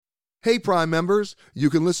Hey, Prime members, you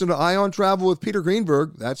can listen to Eye on Travel with Peter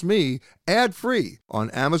Greenberg, that's me, ad-free on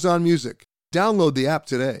Amazon Music. Download the app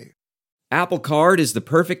today. Apple Card is the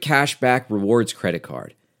perfect cashback rewards credit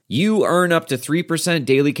card. You earn up to 3%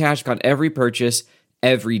 daily cash on every purchase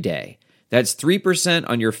every day. That's 3%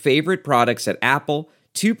 on your favorite products at Apple,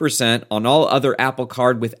 2% on all other Apple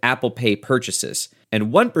Card with Apple Pay purchases,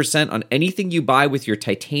 and 1% on anything you buy with your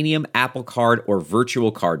titanium Apple Card or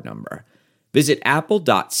virtual card number. Visit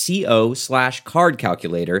apple.co/card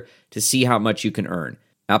calculator to see how much you can earn.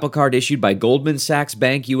 Apple Card issued by Goldman Sachs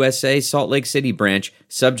Bank USA, Salt Lake City branch,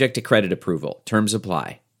 subject to credit approval. Terms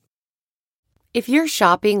apply. If you're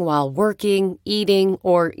shopping while working, eating,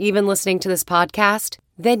 or even listening to this podcast,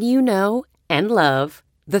 then you know and love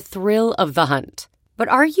the thrill of the hunt. But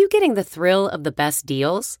are you getting the thrill of the best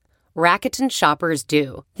deals? Rakuten shoppers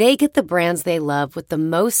do. They get the brands they love with the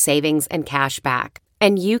most savings and cash back.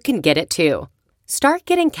 And you can get it too. Start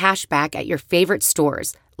getting cash back at your favorite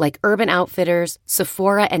stores like Urban Outfitters,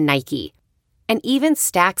 Sephora, and Nike. And even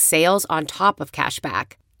stack sales on top of cash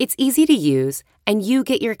back. It's easy to use, and you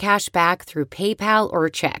get your cash back through PayPal or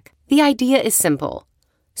check. The idea is simple.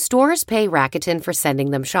 Stores pay Rakuten for sending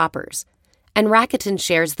them shoppers, and Rakuten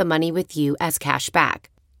shares the money with you as cash back.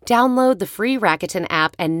 Download the free Rakuten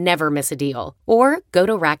app and never miss a deal. Or go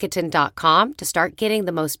to Rakuten.com to start getting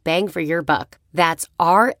the most bang for your buck. That's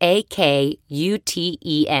RAKUTEN.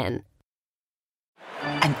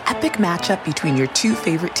 An epic matchup between your two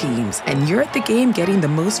favorite teams, and you're at the game getting the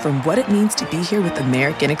most from what it means to be here with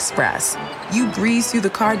American Express. You breeze through the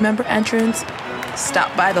card member entrance,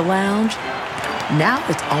 stop by the lounge. Now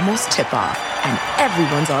it's almost tip-off, and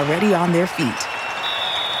everyone's already on their feet.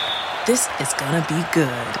 This is gonna be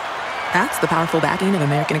good. That's the powerful backing of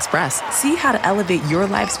American Express. See how to elevate your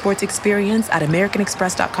live sports experience at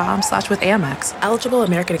americanexpress.com/withAmex. Eligible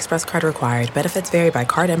American Express card required. Benefits vary by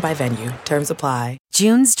card and by venue. Terms apply.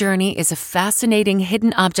 June's Journey is a fascinating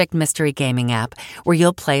hidden object mystery gaming app where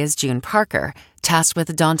you'll play as June Parker, tasked with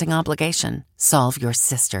a daunting obligation: solve your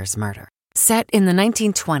sister's murder. Set in the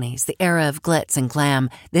 1920s, the era of glitz and glam,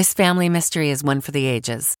 this family mystery is one for the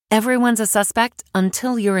ages. Everyone's a suspect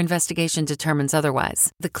until your investigation determines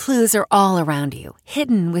otherwise. The clues are all around you,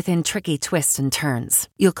 hidden within tricky twists and turns.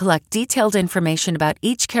 You'll collect detailed information about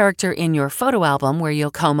each character in your photo album where you'll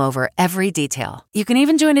comb over every detail. You can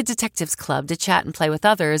even join a detectives club to chat and play with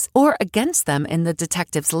others or against them in the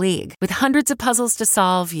Detectives League. With hundreds of puzzles to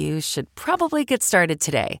solve, you should probably get started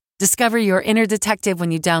today. Discover your inner detective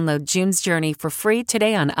when you download June's Journey for free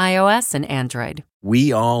today on iOS and Android.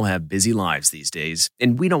 We all have busy lives these days,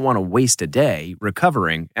 and we don't want to waste a day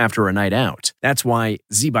recovering after a night out. That's why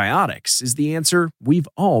ZBiotics is the answer we've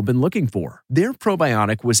all been looking for. Their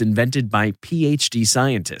probiotic was invented by PhD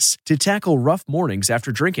scientists to tackle rough mornings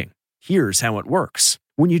after drinking. Here's how it works.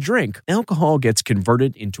 When you drink, alcohol gets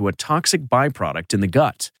converted into a toxic byproduct in the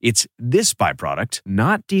gut. It's this byproduct,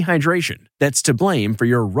 not dehydration, that's to blame for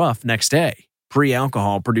your rough next day.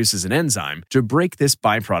 Pre-alcohol produces an enzyme to break this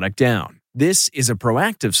byproduct down. This is a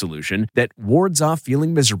proactive solution that wards off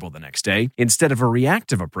feeling miserable the next day instead of a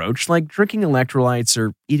reactive approach like drinking electrolytes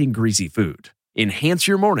or eating greasy food. Enhance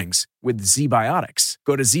your mornings with ZBiotics.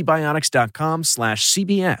 Go to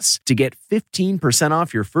zbiotics.com/CBS to get 15%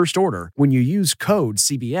 off your first order when you use code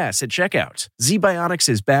CBS at checkout. ZBiotics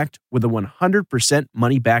is backed with a 100%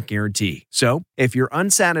 money-back guarantee. So, if you're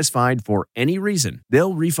unsatisfied for any reason,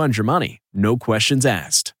 they'll refund your money. No questions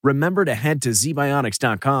asked. Remember to head to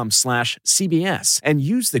zbiotics.com/CBS and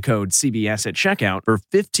use the code CBS at checkout for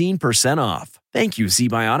 15% off. Thank you,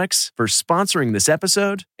 ZBiotics, for sponsoring this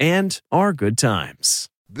episode and our good times.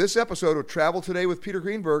 This episode of Travel Today with Peter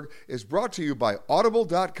Greenberg is brought to you by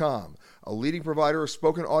Audible.com, a leading provider of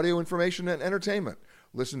spoken audio information and entertainment.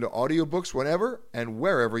 Listen to audiobooks whenever and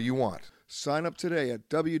wherever you want. Sign up today at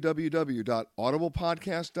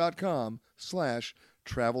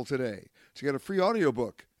www.audiblepodcast.com/travel today to get a free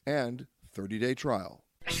audiobook and 30-day trial.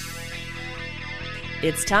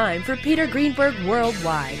 It's time for Peter Greenberg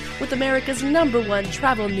Worldwide with America's #1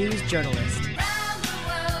 travel news journalist.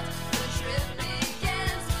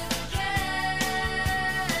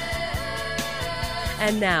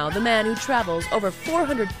 And now, the man who travels over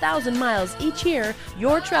 400,000 miles each year,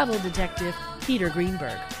 your travel detective, Peter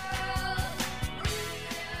Greenberg.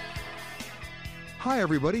 Hi,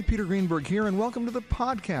 everybody. Peter Greenberg here, and welcome to the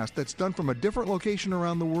podcast that's done from a different location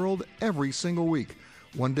around the world every single week.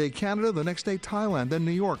 One day Canada, the next day Thailand, then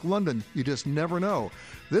New York, London. You just never know.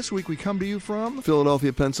 This week we come to you from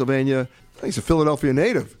Philadelphia, Pennsylvania. He's a Philadelphia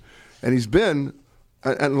native, and he's been,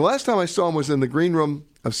 and the last time I saw him was in the green room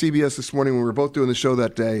of CBS this morning when we were both doing the show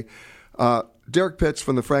that day. Derek Pitts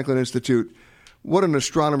from the Franklin Institute what an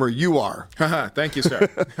astronomer you are. Thank you, sir.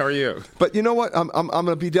 How are you? But you know what? I'm going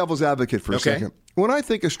to be devil's advocate for a second. When I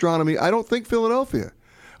think astronomy, I don't think Philadelphia.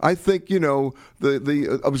 I think,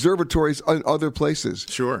 the observatories in other places.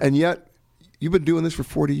 Sure. And yet, you've been doing this for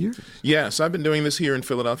 40 years. Yes, I've been doing this here in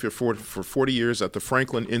Philadelphia for 40 years at the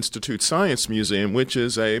Franklin Institute Science Museum, which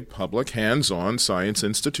is a public, hands-on science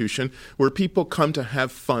institution where people come to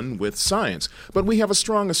have fun with science. But we have a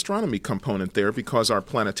strong astronomy component there because our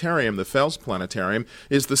planetarium, the Fels Planetarium,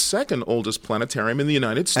 is the second oldest planetarium in the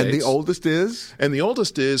United States. And the oldest is? And the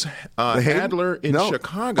oldest is Adler in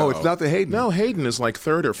Chicago. Oh, it's not the Hayden. No, Hayden is like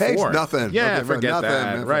third or fourth. Hayden's nothing. Yeah, Okay, forget nothing.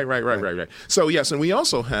 that. Right. So, yes, and we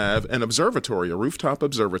also have an observatory, a rooftop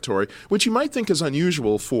observatory, which you might think is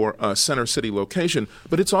unusual for a center city location,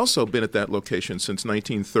 but it's also been at that location since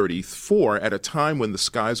 1934 at a time when the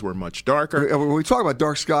skies were much darker. When we talk about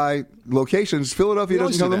dark sky locations, Philadelphia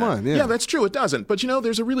doesn't come to mind. Yeah, that's true. It doesn't. But,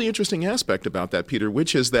 there's a really interesting aspect about that, Peter,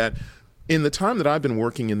 which is that in the time that I've been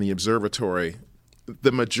working in the observatory,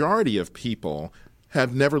 the majority of people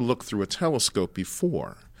have never looked through a telescope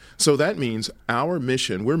before. So that means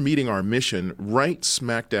we're meeting our mission right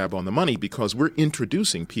smack dab on the money because we're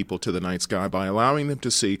introducing people to the night sky by allowing them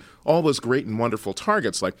to see all those great and wonderful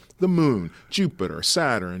targets like the moon, Jupiter,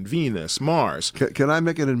 Saturn, Venus, Mars. Can I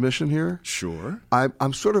make an admission here? Sure.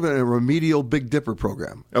 I'm sort of in a remedial Big Dipper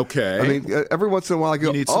program. Okay. I mean, every once in a while I go,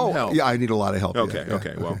 you need some help. Yeah, I need a lot of help.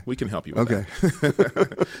 Okay. Well, we can help you with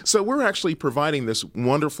that. So we're actually providing this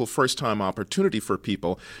wonderful first-time opportunity for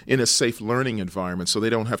people in a safe learning environment so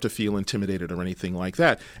they don't have to feel intimidated or anything like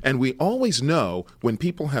that. And we always know when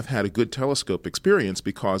people have had a good telescope experience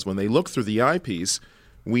because when they look through the eyepiece,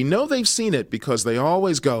 we know they've seen it because they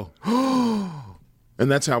always go, oh,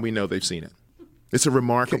 and that's how we know they've seen it. It's a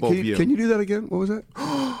remarkable view. Can you do that again? What was that?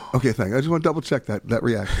 Okay, thanks. I just want to double check that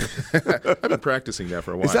reaction. I've been practicing that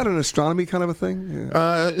for a while. Is that an astronomy kind of a thing?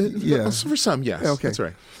 Yeah. For some, yes. Okay. That's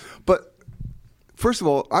right. But first of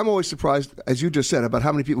all, I'm always surprised, as you just said, about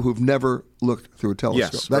how many people who've never looked through a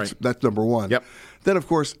telescope. Yes, that's number one. Yep. Then, of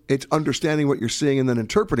course, it's understanding what you're seeing and then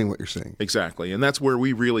interpreting what you're seeing. Exactly. And that's where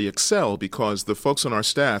we really excel because the folks on our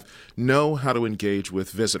staff know how to engage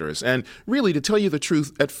with visitors. And really, to tell you the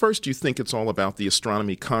truth, at first you think it's all about the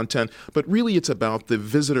astronomy content, but really it's about the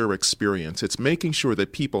visitor experience. It's making sure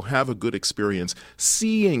that people have a good experience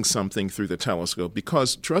seeing something through the telescope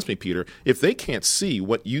because, trust me, Peter, if they can't see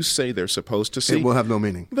what you say they're supposed to see, it will have no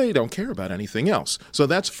meaning. They don't care about anything else. So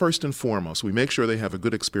that's first and foremost. We make sure they have a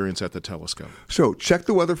good experience at the telescope. So check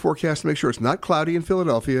the weather forecast to make sure it's not cloudy in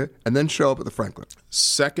Philadelphia, and then show up at the Franklin.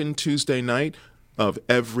 Second Tuesday night of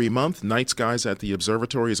every month, Night Skies at the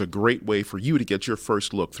Observatory is a great way for you to get your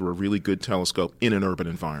first look through a really good telescope in an urban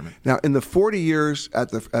environment. Now, in the 40 years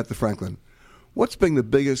at the Franklin, what's been the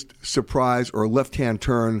biggest surprise or left-hand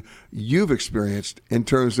turn you've experienced in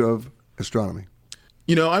terms of astronomy?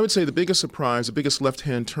 I would say the biggest surprise, the biggest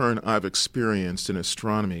left-hand turn I've experienced in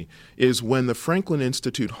astronomy is when the Franklin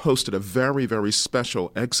Institute hosted a very, very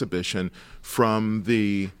special exhibition from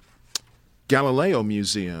the Galileo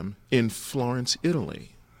Museum in Florence,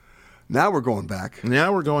 Italy. Now we're going back.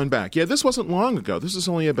 Yeah, this wasn't long ago. This is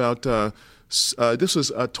only about, this was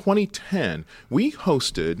 2010. We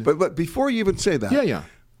hosted... But before you even say that, Yeah.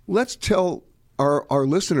 Let's tell our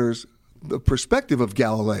listeners the perspective of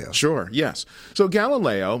Galileo. Sure, yes. So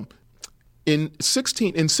Galileo, in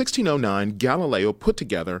 1609, Galileo put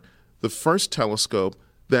together the first telescope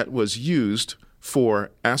that was used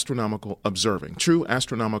for astronomical observing, true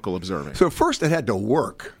astronomical observing. So first it had to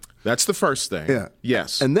work. That's the first thing. Yeah.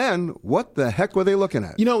 Yes. And then, what the heck were they looking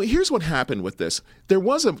at? Here's what happened with this. There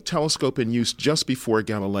was a telescope in use just before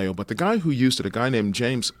Galileo, but the guy who used it, a guy named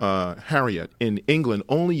James Harriot in England,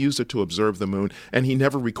 only used it to observe the moon, and he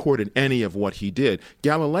never recorded any of what he did.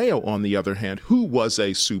 Galileo, on the other hand, who was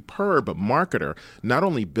a superb marketer, not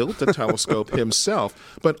only built the telescope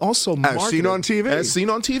himself, but also marketed. As seen on TV. As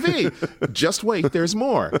seen on TV. Just wait, there's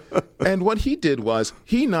more. And what he did was,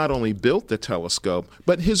 he not only built the telescope,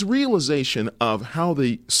 but his realization of how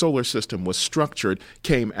the solar system was structured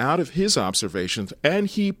came out of his observations, and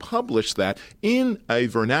he published that in a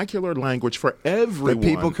vernacular language for everyone that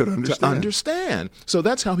people could to understand. So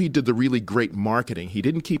that's how he did the really great marketing. He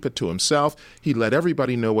didn't keep it to himself. He let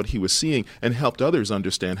everybody know what he was seeing and helped others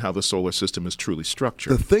understand how the solar system is truly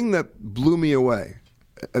structured. The thing that blew me away,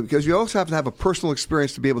 because you also have to have a personal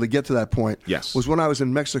experience to be able to get to that point, yes, was when I was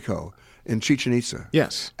in Mexico. in Chichen Itza.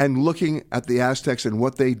 Yes. And looking at the Aztecs and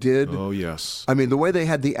what they did. Oh, yes. I mean, the way they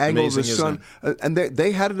had the angle Amazing, of the sun, and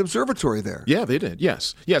they had an observatory there. Yeah, they did.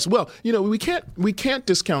 Yes. Well, we can't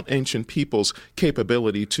discount ancient people's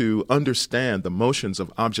capability to understand the motions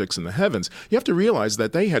of objects in the heavens. You have to realize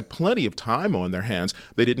that they had plenty of time on their hands.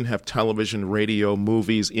 They didn't have television, radio,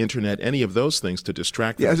 movies, internet, any of those things to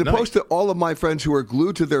distract them. Yeah, as at opposed night. to all of my friends who are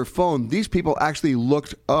glued to their phone, these people actually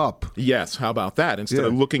looked up. Yes, how about that? Instead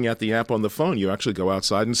of looking at the app on the phone, you actually go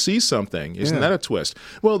outside and see something. Isn't that a twist?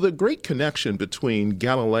 Well, the great connection between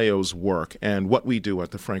Galileo's work and what we do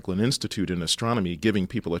at the Franklin Institute in astronomy, giving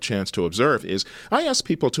people a chance to observe, is I ask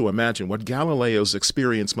people to imagine what Galileo's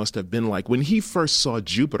experience must have been like when he first saw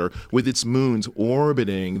Jupiter with its moons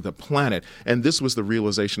orbiting the planet. And this was the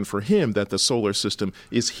realization for him that the solar system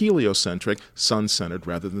is heliocentric, sun-centered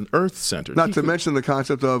rather than Earth-centered. Not to mention the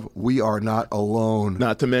concept of we are not alone.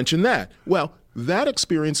 Not to mention that. Well, that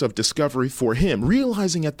experience of discovery for him,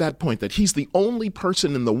 realizing at that point that he's the only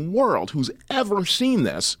person in the world who's ever seen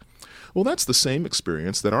this, well, that's the same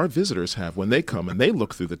experience that our visitors have when they come and they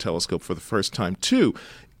look through the telescope for the first time, too.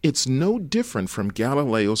 It's no different from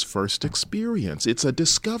Galileo's first experience. It's a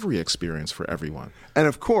discovery experience for everyone. And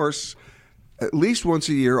of course, at least once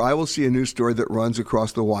a year, I will see a news story that runs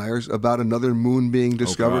across the wires about another moon being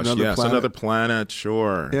discovered. Another planet,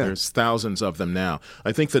 sure. Yeah. There's thousands of them now.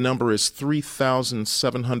 I think the number is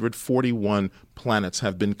 3,741 planets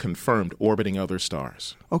have been confirmed orbiting other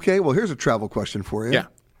stars. Okay, well, here's a travel question for you. Yeah.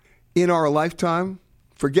 In our lifetime,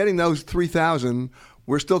 forgetting those 3,000,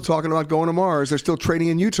 we're still talking about going to Mars. They're still training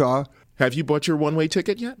in Utah. Have you bought your one-way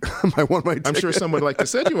ticket yet? My one-way ticket. I'm sure someone would like to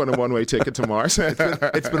send you on a one-way ticket to Mars.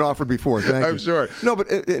 It's been offered before, thank you. I'm sure. No, but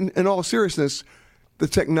in all seriousness, the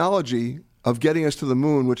technology of getting us to the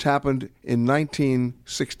moon, which happened in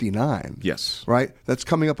 1969. Yes. Right? That's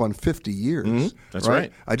coming up on 50 years. Mm-hmm. That's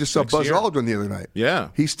right. I just saw Next Buzz year. Aldrin the other night. Yeah.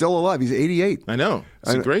 He's still alive. He's 88. I know.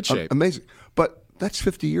 It's in great shape. Amazing. But that's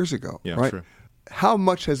 50 years ago, Yeah, right? true. How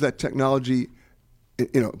much has that technology,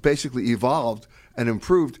 basically evolved and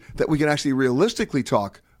improved that we can actually realistically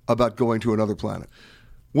talk about going to another planet?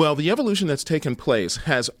 Well, the evolution that's taken place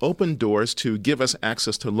has opened doors to give us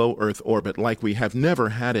access to low Earth orbit like we have never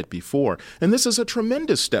had it before. And this is a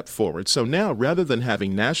tremendous step forward. So now, rather than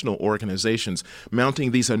having national organizations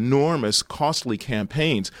mounting these enormous, costly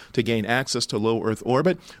campaigns to gain access to low Earth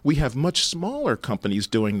orbit, we have much smaller companies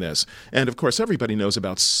doing this. And, of course, everybody knows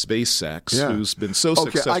about SpaceX, who's been so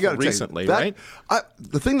successful recently, right?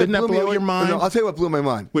 The thing that Didn't blew that blow me your mind? No, I'll tell you what blew my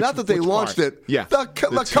mind. Not that they launched part? it. Yeah.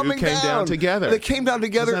 The two coming came down together. They came down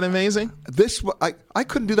together. Isn't that amazing? I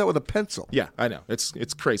couldn't do that with a pencil. Yeah, I know.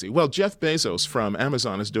 It's crazy. Well, Jeff Bezos from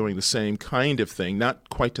Amazon is doing the same kind of thing, not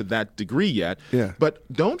quite to that degree yet. Yeah. But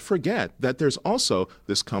don't forget that there's also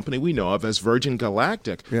this company we know of as Virgin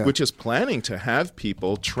Galactic, which is planning to have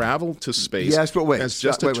people travel to space Yes, but wait. as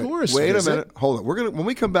just a tourist Wait visit. a minute. Hold on. When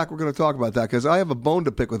we come back, we're going to talk about that because I have a bone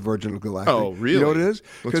to pick with Virgin Galactic. Oh, really? You know what it is?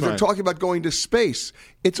 What's Because they're mine? talking about going to space.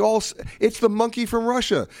 It's the monkey from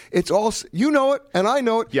Russia. It's all, you know it, and I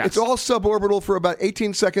know it. Yes. It's all suborbital for about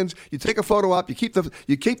 18 seconds. You take a photo op, you keep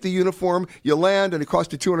the uniform, you land, and it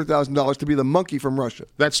costs you $200,000 to be the monkey from Russia.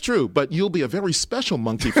 That's true, but you'll be a very special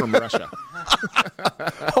monkey from Russia.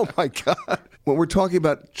 Oh, my God. When we're talking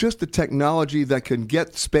about just the technology that can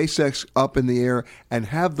get SpaceX up in the air and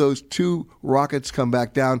have those two rockets come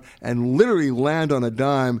back down and literally land on a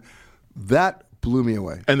dime, that blew me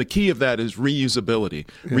away. And the key of that is reusability.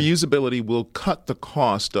 Yeah. Reusability will cut the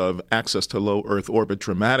cost of access to low Earth orbit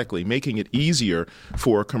dramatically, making it easier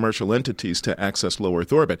for commercial entities to access low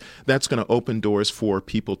Earth orbit. That's going to open doors for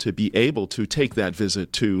people to be able to take that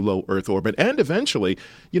visit to low Earth orbit. And eventually,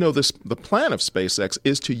 the plan of SpaceX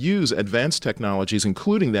is to use advanced technologies,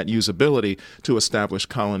 including that usability, to establish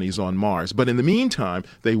colonies on Mars. But in the meantime,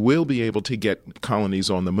 they will be able to get colonies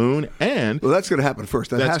on the moon. And well, that's going to happen first.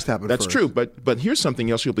 That has to happen first. That's true. But here's something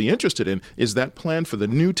else you'll be interested in, is that plan for the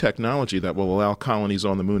new technology that will allow colonies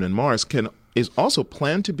on the moon and Mars is also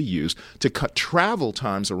planned to be used to cut travel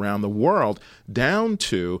times around the world down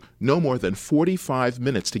to no more than 45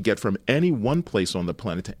 minutes to get from any one place on the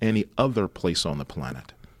planet to any other place on the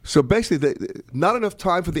planet. So basically, not enough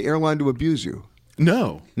time for the airline to abuse you.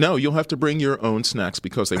 No, you'll have to bring your own snacks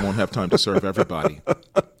because they won't have time to serve everybody.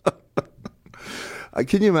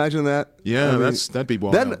 Can you imagine that? Yeah, that'd be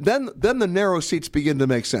wild. Then the narrow seats begin to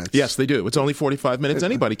make sense. Yes, they do. It's only 45 minutes.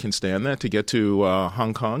 Anybody can stand that to get to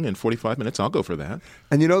Hong Kong in 45 minutes. I'll go for that.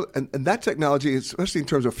 And and that technology, especially in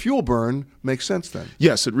terms of fuel burn, makes sense then.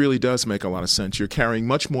 Yes, it really does make a lot of sense. You're carrying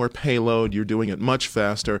much more payload. You're doing it much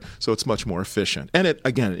faster, so it's much more efficient. And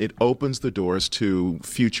it opens the doors to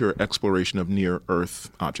future exploration of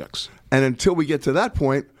near-Earth objects. And until we get to that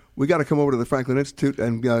point, we got to come over to the Franklin Institute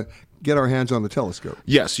and get our hands on the telescope.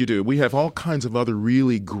 Yes, you do. We have all kinds of other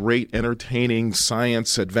really great, entertaining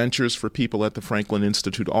science adventures for people at the Franklin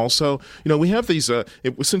Institute also. We have these,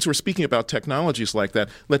 since we're speaking about technologies like that,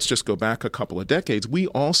 let's just go back a couple of decades. We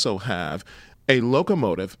also have a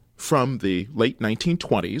locomotive from the late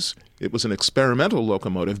 1920s. It was an experimental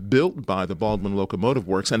locomotive built by the Baldwin Locomotive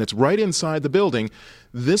Works, and it's right inside the building.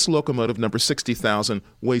 This locomotive, number 60,000,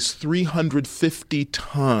 weighs 350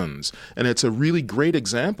 tons, and it's a really great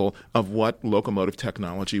example of what locomotive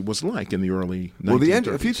technology was like in the early 1930s.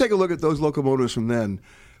 Well, if you take a look at those locomotives from then,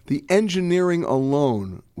 the engineering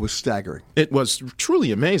alone was staggering. It was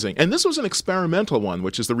truly amazing. And this was an experimental one,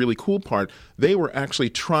 which is the really cool part. They were actually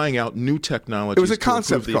trying out new technologies. It was a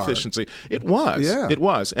concept to improve car. The efficiency. It was. Yeah. It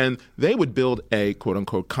was. And they would build a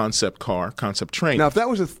quote-unquote concept car, concept train. Now, if that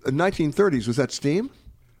was the 1930s, was that steam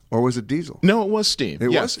or was it diesel? No, it was steam. It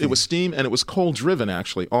was steam, and it was coal-driven,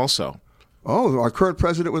 actually, also. Oh, our current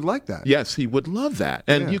president would like that. Yes, he would love that.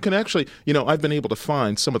 And you can actually, I've been able to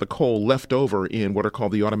find some of the coal left over in what are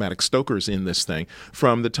called the automatic stokers in this thing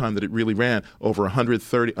from the time that it really ran over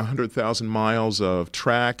 100,000 miles of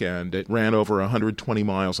track, and it ran over 120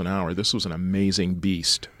 miles an hour. This was an amazing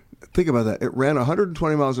beast. Think about that. It ran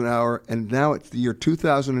 120 miles an hour, and now it's the year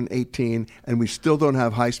 2018, and we still don't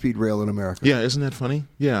have high-speed rail in America. Yeah, isn't that funny?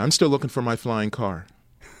 Yeah, I'm still looking for my flying car.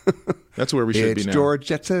 That's where we should be now. It's George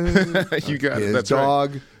Jetson. You got it. His That's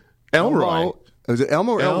dog. right. Elroy. Is it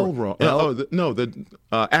Elmo or Elroy? The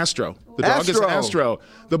Astro. The dog is Astro.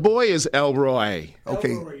 The boy is Elroy.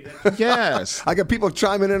 Okay. Yes. I got people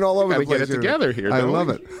chiming in all over the place. Get it together here. I love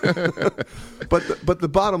it. But the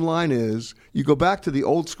bottom line is, you go back to the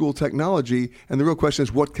old school technology, and the real question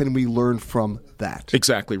is, what can we learn from that?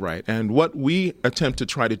 Exactly right. And what we attempt to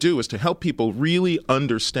try to do is to help people really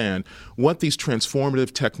understand what these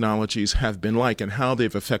transformative technologies have been like and how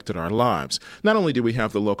they've affected our lives. Not only do we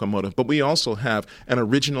have the locomotive, but we also have an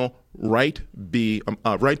original Wright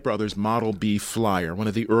Brothers Model B Flyer, one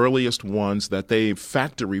of the earliest ones that they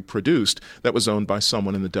factory produced that was owned by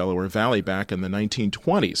someone in the Delaware Valley back in the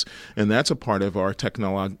 1920s. And that's a part of our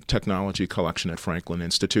technology collection at Franklin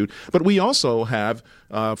Institute. But we also have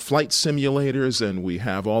flight simulators, and we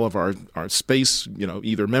have all of our space,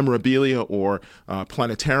 either memorabilia or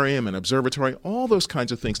planetarium and observatory, all those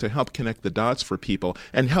kinds of things to help connect the dots for people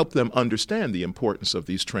and help them understand the importance of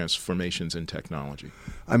these transformations in technology.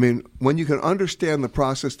 I mean, when you can understand the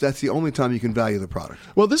process, that's the only time you can value the product.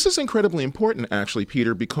 Well, this is incredibly important, actually,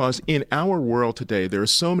 Peter, because in our world today, there are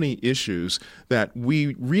so many issues that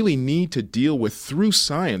we really need to deal with through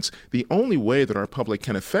science. The only way that our public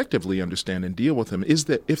can effectively understand and deal with them is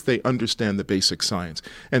that if they understand the basic science.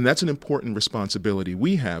 And that's an important responsibility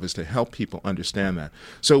we have, is to help people understand that.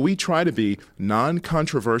 So we try to be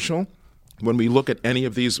non-controversial when we look at any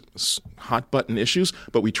of these hot-button issues,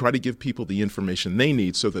 but we try to give people the information they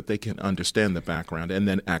need so that they can understand the background and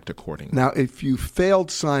then act accordingly. Now, if you failed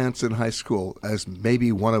science in high school, as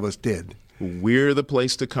maybe one of us did, we're the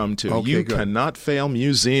place to come to. Okay, you good. cannot fail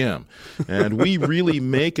museum. And we really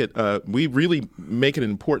make it an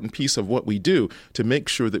important piece of what we do to make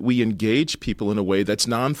sure that we engage people in a way that's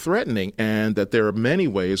non-threatening, and that there are many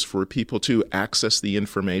ways for people to access the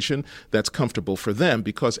information that's comfortable for them,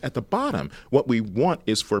 because at the bottom, what we want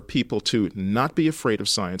is for people to not be afraid of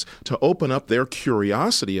science, to open up their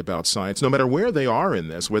curiosity about science, no matter where they are in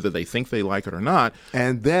this, whether they think they like it or not.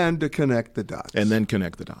 And then to connect the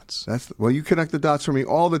dots. Well, you connect the dots for me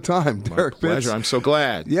all the time, Derek. My pleasure. Pitts. I'm so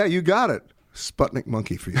glad. Yeah, you got it. Sputnik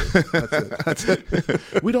monkey for you. That's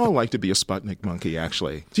it. We'd all like to be a Sputnik monkey,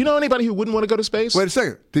 actually. Do you know anybody who wouldn't want to go to space? Wait a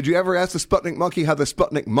second. Did you ever ask the Sputnik monkey how the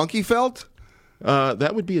Sputnik monkey felt?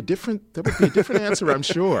 That would be a different answer, I'm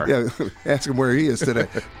sure. Yeah, ask him where he is today.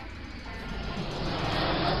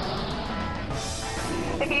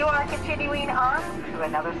 If you are continuing on to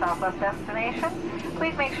another Southwest destination,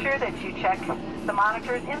 please make sure that you check the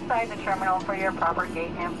monitors inside the terminal for your proper gate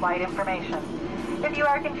and flight information. If you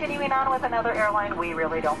are continuing on with another airline, we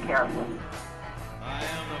really don't care. I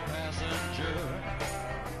am a passenger.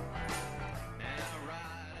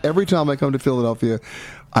 Every time I come to Philadelphia,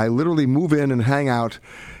 I literally move in and hang out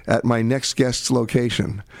at my next guest's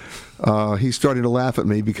location. He's starting to laugh at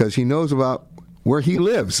me because he knows about where he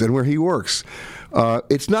lives and where he works.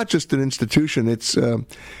 It's not just an institution. It's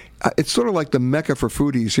sort of like the mecca for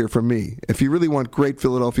foodies here for me. If you really want great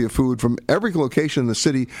Philadelphia food from every location in the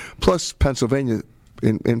city, plus Pennsylvania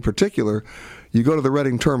in particular, you go to the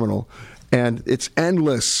Reading Terminal, and it's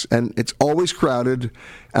endless, and it's always crowded,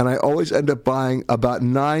 and I always end up buying about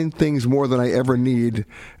 9 things more than I ever need,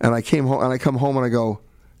 and I come home and I go,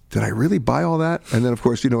 did I really buy all that? And then, of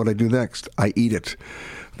course, you know what I do next. I eat it.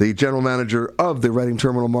 The general manager of the Reading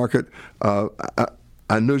Terminal Market,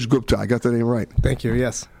 Anuj Gupta, I got the name right. Thank you,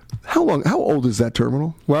 yes. How old is that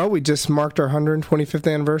terminal? Well, we just marked our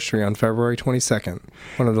 125th anniversary on February 22nd.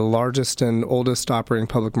 One of the largest and oldest operating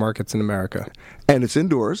public markets in America. And it's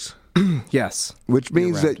indoors. Yes. Which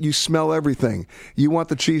means that you smell everything. You want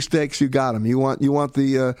the cheesesteaks, you got them. You want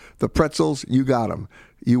the pretzels, you got them.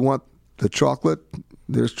 You want the chocolate,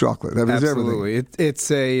 there's chocolate. That means Absolutely.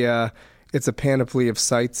 Everything. It's a panoply of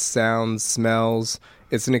sights, sounds, smells.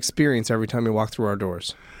 It's an experience every time you walk through our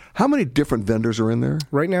doors. How many different vendors are in there?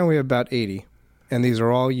 Right now we have about 80, and these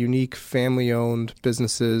are all unique family-owned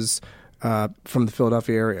businesses from the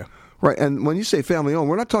Philadelphia area. Right, and when you say family-owned,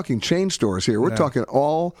 we're not talking chain stores here. We're talking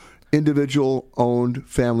all individual-owned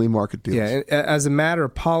family market deals. Yeah, as a matter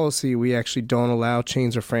of policy, we actually don't allow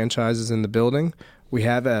chains or franchises in the building. We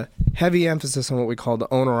have a heavy emphasis on what we call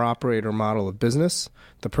the owner-operator model of business.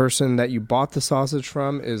 The person that you bought the sausage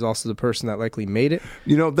from is also the person that likely made it.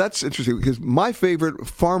 You know, that's interesting because my favorite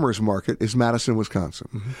farmer's market is Madison, Wisconsin.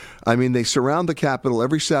 Mm-hmm. I mean, they surround the Capitol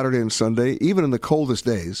every Saturday and Sunday, even in the coldest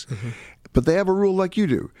days. Mm-hmm. But they have a rule like you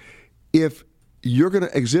do. If you're going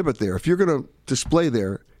to exhibit there, if you're going to display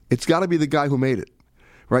there, it's got to be the guy who made it.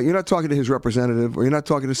 Right? You're not talking to his representative, or you're not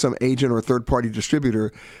talking to some agent or third-party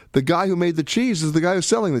distributor. The guy who made the cheese is the guy who's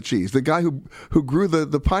selling the cheese. The guy who grew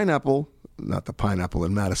the pineapple, not the pineapple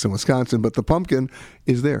in Madison, Wisconsin, but the pumpkin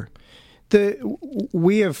is there.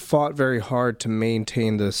 We have fought very hard to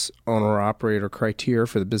maintain this owner-operator criteria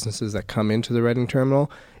for the businesses that come into the Reading Terminal,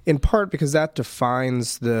 in part because that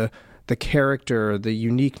defines the character, the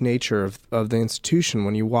unique nature of the institution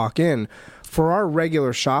when you walk in. For our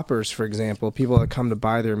regular shoppers, for example, people that come to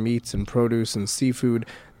buy their meats and produce and seafood,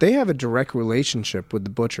 they have a direct relationship with the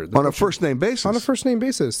butcher. On a first-name basis. On a first-name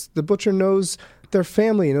basis. The butcher knows their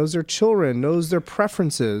family, knows their children, knows their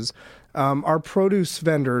preferences. Our produce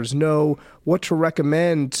vendors know what to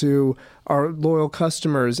recommend to our loyal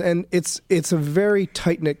customers, and it's a very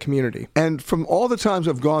tight-knit community. And from all the times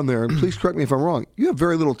I've gone there, and please correct me if I'm wrong, you have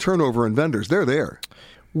very little turnover in vendors. They're there.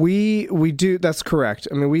 We do. That's correct.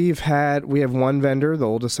 I mean, we have one vendor, the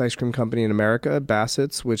oldest ice cream company in America,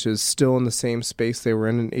 Bassett's, which is still in the same space they were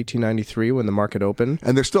in 1893 when the market opened.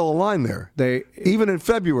 And there's still a line there. Even in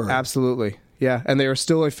February. Absolutely. Yeah. And they are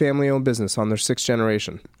still a family-owned business on their 6th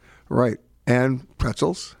generation. Right. And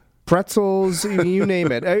pretzels. Pretzels, you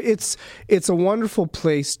name it. It's a wonderful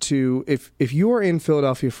place to, if you are in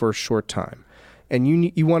Philadelphia for a short time and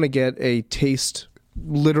you want to get a taste,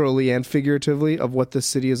 literally and figuratively, of what this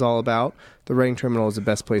city is all about, the Reading Terminal is the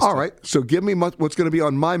best place. All right. So give me what's going to be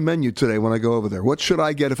on my menu today when I go over there. What should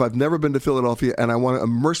I get if I've never been to Philadelphia and I want to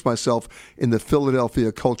immerse myself in the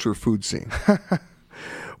Philadelphia culture food scene?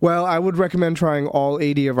 Well, I would recommend trying all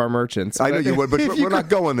 80 of our merchants. I know you would, but we're not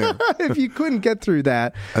going there. If you couldn't get through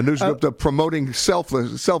that. Anuj Gupta promoting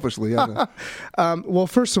selfishly. Well,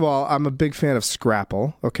 first of all, I'm a big fan of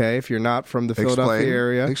Scrapple. Okay, if you're not from the Philadelphia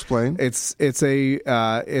area, explain. It's a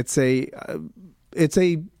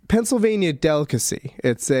Pennsylvania delicacy.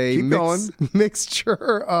 It's a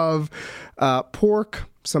mixture of pork,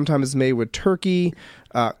 sometimes made with turkey,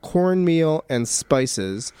 cornmeal, and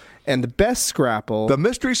spices. And the best Scrapple... The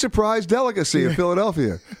mystery surprise delicacy of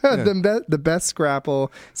Philadelphia. Yeah. The best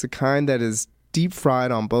Scrapple is a kind that is deep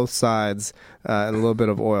fried on both sides and a little bit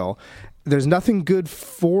of oil. There's nothing good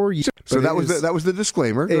for you. So that was the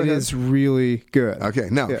disclaimer. It is really good. Okay,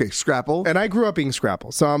 now, Scrapple. And I grew up eating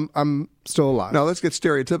Scrapple, so I'm still alive. Now, let's get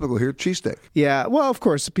stereotypical here. Cheesesteak. Yeah, well, of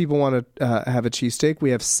course, people want to have a cheesesteak.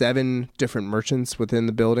 We have 7 different merchants within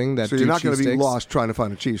the building that do cheesesteaks. So you're not going to be lost trying to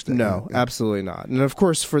find a cheesesteak. No, absolutely not. And, of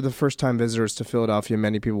course, for the first-time visitors to Philadelphia,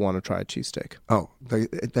 many people want to try a cheesesteak. Oh,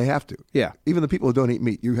 they have to. Yeah. Even the people who don't eat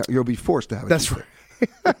meat, you'll be forced to have a cheesesteak.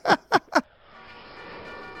 That's right.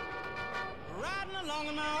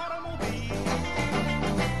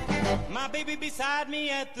 My baby beside me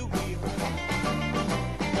at the wheel,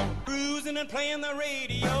 cruising and playing the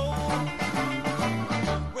radio,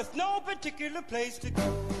 with no particular place to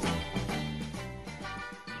go.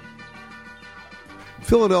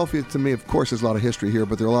 Philadelphia, to me, of course, has a lot of history here,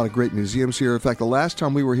 but there are a lot of great museums here. In fact, the last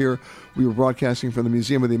time we were here, we were broadcasting from the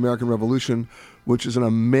Museum of the American Revolution, which is an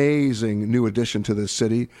amazing new addition to this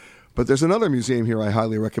city. But there's another museum here I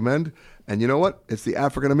highly recommend. And you know what? It's the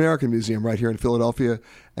African American Museum right here in Philadelphia.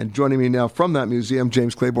 And joining me now from that museum,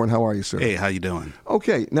 James Claiborne. How are you, sir? Hey, how you doing?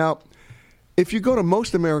 Okay. Now, if you go to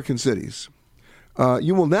most American cities,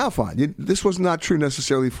 you will now find, this was not true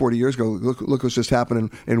necessarily 40 years ago. Look what's just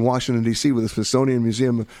happened in Washington, D.C. with the Smithsonian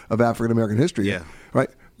Museum of African American History. Yeah. Right?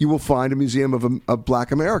 You will find a museum of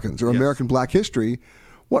black Americans or American black history.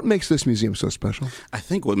 What makes this museum so special? I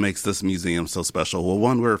think what makes this museum so special, well,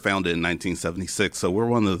 one, we were founded in 1976, so we're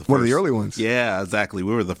one of the first. One of the early ones. Yeah, exactly.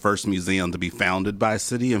 We were the first museum to be founded by a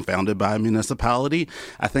city and founded by a municipality.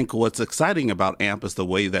 I think what's exciting about AMP is the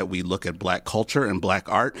way that we look at black culture and black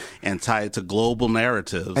art and tie it to global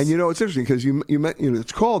narratives. And it's interesting because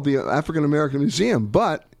it's called the African American Museum,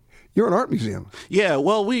 but you're an art museum. Yeah,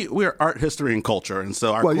 well, we're art, history, and culture, and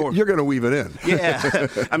so you're going to weave it in. Yeah,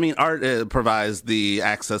 I mean, art provides the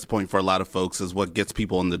access point for a lot of folks, is what gets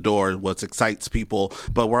people in the door, what excites people,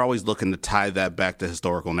 but we're always looking to tie that back to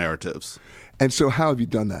historical narratives. And so how have you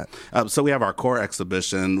done that? So we have our core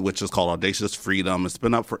exhibition, which is called Audacious Freedom. It's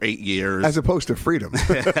been up for 8 years. As opposed to freedom.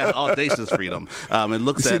 Audacious Freedom. It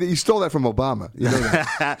looks you stole that from Obama. You know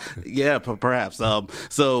that. Yeah, perhaps. So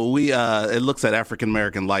it looks at African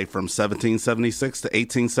American life from 1776 to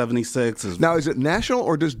 1876. Now, is it national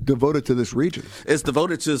or just devoted to this region? It's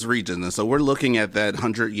devoted to this region. And so we're looking at that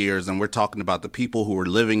 100 years, and we're talking about the people who are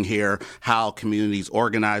living here, how communities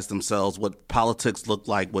organize themselves, what politics look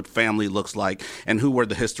like, what family looks like, and who were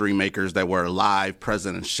the history makers that were alive,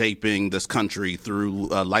 present, and shaping this country through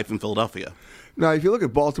life in Philadelphia. Now, if you look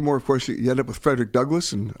at Baltimore, of course, you end up with Frederick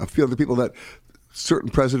Douglass and a few other people that certain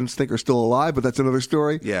presidents think are still alive, but that's another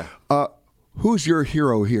story. Yeah. Who's your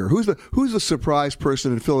hero here? Who's the surprise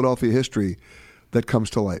person in Philadelphia history that comes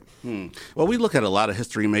to light? Well, we look at a lot of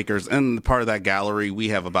history makers, and part of that gallery, we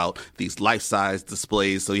have about these life-size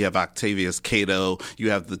displays. So you have Octavius Cato, you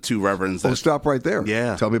have the two reverends. Stop right there.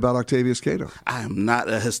 Yeah. Tell me about Octavius Cato. I'm not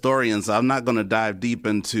a historian, so I'm not going to dive deep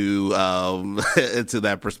into into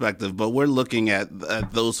that perspective, but we're looking at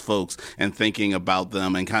those folks and thinking about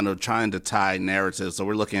them and kind of trying to tie narratives. So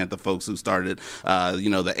we're looking at the folks who started,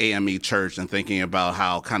 the AME Church, and thinking about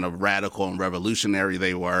how kind of radical and revolutionary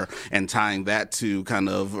they were, and tying that to kind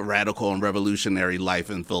of radical and revolutionary life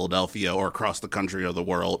in Philadelphia or across the country or the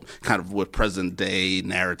world, kind of with present day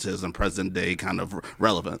narratives and present day kind of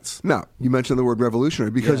relevance. Now, you mentioned the word revolutionary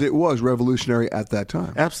because it was revolutionary at that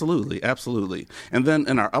time. Absolutely, absolutely. And then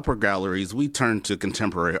in our upper galleries, we turn to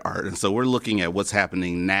contemporary art. And so we're looking at what's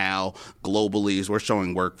happening now globally. We're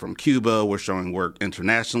showing work from Cuba, we're showing work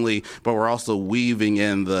internationally, but we're also weaving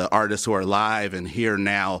in the artists who are alive and here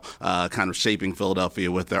now, kind of shaping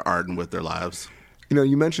Philadelphia with their art and with their lives.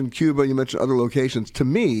 You mentioned Cuba, you mentioned other locations. To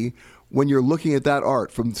me, when you're looking at that art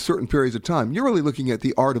from certain periods of time, you're really looking at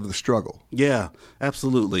the art of the struggle. Yeah,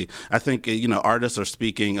 absolutely. I think, artists are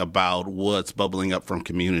speaking about what's bubbling up from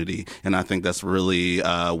community. And I think that's really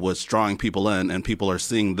what's drawing people in, and people are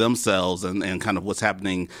seeing themselves and kind of what's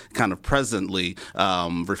happening kind of presently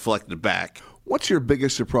reflected back. What's your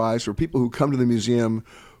biggest surprise for people who come to the museum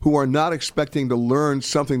who are not expecting to learn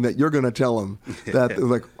something that you're going to tell them that they're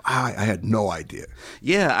like, I had no idea?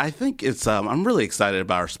 Yeah, I think it's, I'm really excited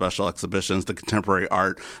about our special exhibitions, the contemporary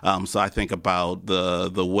art. So I think about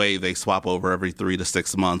the way they swap over every 3 to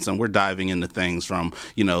 6 months, and we're diving into things from,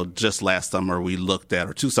 just last summer we looked at,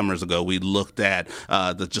 or 2 summers ago, we looked at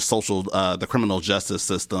the criminal justice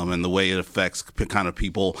system and the way it affects kind of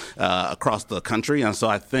people across the country. And so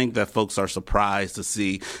I think that folks are surprised to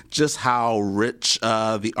see just how rich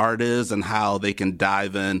the art is and how they can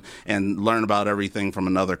dive in and learn about everything from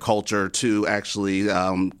another culture to actually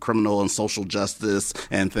criminal and social justice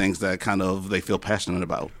and things that kind of they feel passionate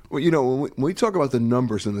about. Well, when we talk about the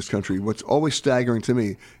numbers in this country, what's always staggering to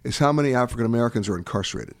me is how many African Americans are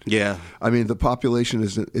incarcerated. Yeah. I mean, the population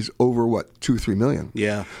is over, 2-3 million?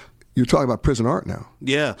 Yeah. You're talking about prison art now.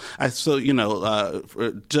 Yeah.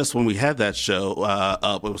 Just when we had that show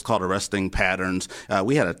up, it was called Arresting Patterns.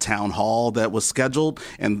 We had a town hall that was scheduled,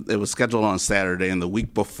 and it was scheduled on Saturday. And the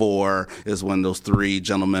week before is when those 3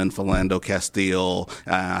 gentlemen, Philando Castile,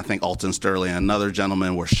 I think Alton Sterling, and another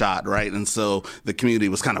gentleman were shot, right? And so the community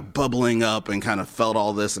was kind of bubbling up and kind of felt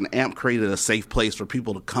all this. And AMP created a safe place for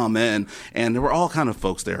people to come in. And there were all kind of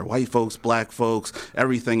folks there, white folks, black folks,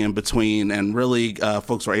 everything in between. And really,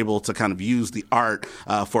 folks were able to kind of use the art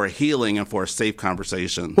for a healing and for a safe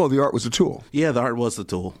conversation. Well, the art was a tool. Yeah, the art was the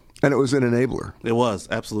tool. And it was an enabler. It was,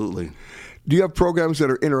 absolutely. Do you have programs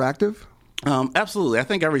that are interactive? Absolutely. I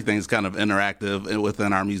think everything's kind of interactive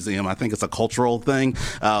within our museum. I think it's a cultural thing.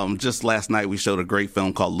 Just last night, we showed a great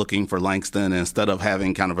film called Looking for Langston. And instead of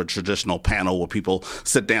having kind of a traditional panel where people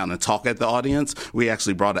sit down and talk at the audience, we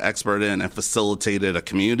actually brought an expert in and facilitated a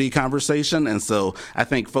community conversation. And so I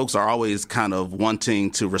think folks are always kind of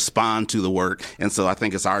wanting to respond to the work. And so I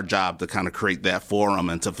think it's our job to kind of create that forum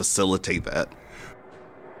and to facilitate that.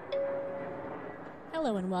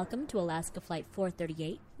 Hello and welcome to Alaska Flight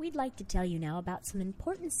 438. We'd like to tell you now about some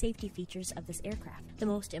important safety features of this aircraft. The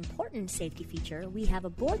most important safety feature we have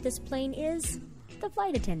aboard this plane is the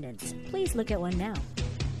flight attendants. Please look at one now.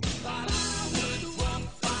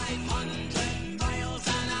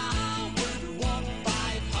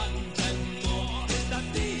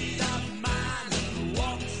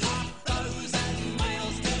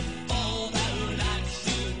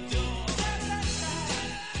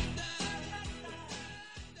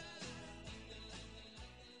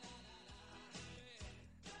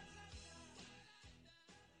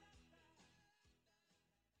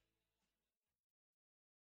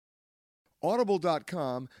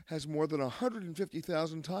 Audible.com has more than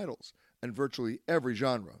 150,000 titles and virtually every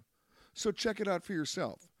genre. So check it out for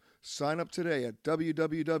yourself. Sign up today at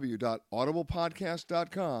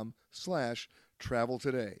www.audiblepodcast.com/travel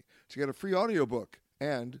today to get a free audiobook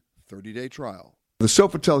and 30-day trial. The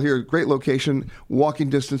Sofitel here, great location, walking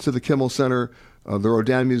distance to the Kimmel Center, the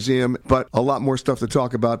Rodin Museum, but a lot more stuff to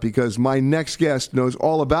talk about because my next guest knows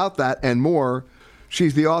all about that and more.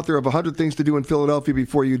 She's the author of 100 Things to Do in Philadelphia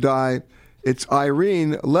Before You Die. It's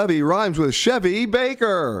Irene Levy, rhymes with Chevy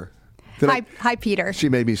Baker. Hi, Peter. She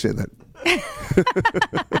made me say that.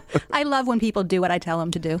 I love when people do what I tell them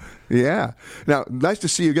to do. Yeah. Now, nice to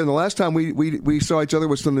see you again. The last time we saw each other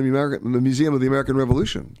was from the Museum of the American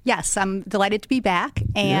Revolution. Yes, I'm delighted to be back.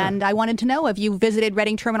 And I wanted to know, have you visited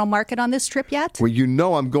Reading Terminal Market on this trip yet? Well, you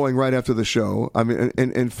know I'm going right after the show. I mean,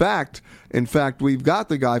 in fact, we've got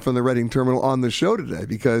the guy from the Reading Terminal on the show today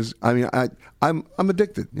because, I mean, I'm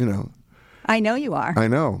addicted, you know. I know you are. I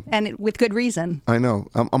know. And with good reason. I know.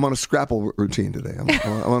 I'm on a Scrapple routine today. I'm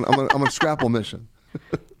on a Scrapple mission.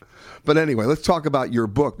 But anyway, let's talk about your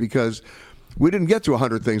book because we didn't get to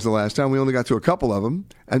 100 things the last time. We only got to a couple of them.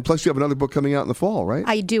 And plus you have another book coming out in the fall, right?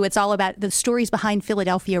 I do. It's all about the stories behind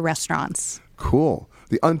Philadelphia restaurants. Cool.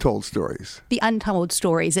 The untold stories. The untold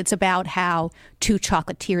stories. It's about how two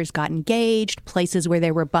chocolatiers got engaged, places where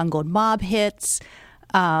there were bungled mob hits,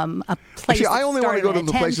 a place. See, I only want to go to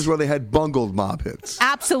the places where they had bungled mob hits.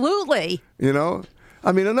 Absolutely. You know?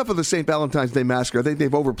 I mean, enough of the St. Valentine's Day Massacre. I think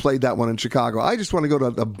they've overplayed that one in Chicago. I just want to go to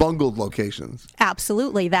the bungled locations.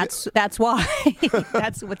 Absolutely. That's why.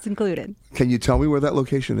 That's what's included. Can you tell me where that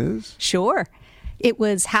location is? Sure. It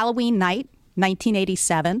was Halloween night,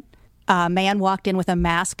 1987. A man walked in with a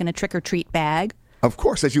mask and a trick-or-treat bag. Of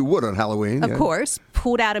course, as you would on Halloween. Of course.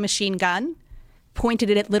 Pulled out a machine gun, pointed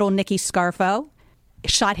it at little Nicky Scarfo,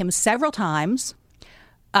 shot him several times.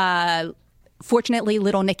 Fortunately,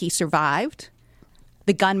 little Nicky survived.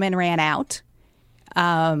 The gunman ran out.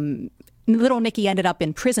 Little Nicky ended up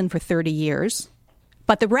in prison for 30 years.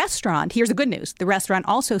 But the restaurant, here's the good news, the restaurant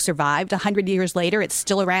also survived. 100 years later, it's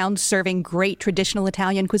still around serving great traditional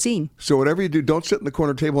Italian cuisine. So whatever you do, don't sit in the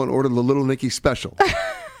corner table and order the Little Nicky special.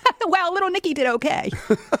 Well, little Nicky did okay.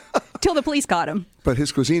 Till the police caught him. But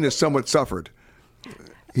his cuisine has somewhat suffered.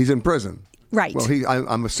 He's in prison. Right. Well,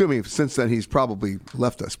 I'm assuming since then he's probably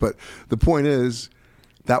left us. But the point is,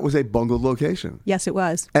 that was a bungled location. Yes, it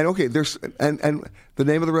was. And okay, there's and the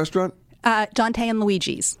name of the restaurant? Dante and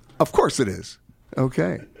Luigi's. Of course it is.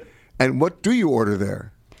 Okay. And what do you order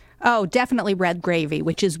there? Oh, definitely red gravy,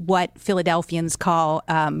 which is what Philadelphians call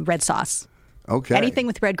red sauce. Okay. Anything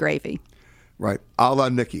with red gravy. Right. A la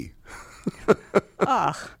Nicky.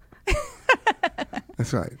 Ugh.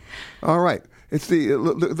 That's right. All right. It's the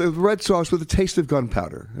red sauce with a taste of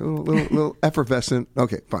gunpowder, a little effervescent.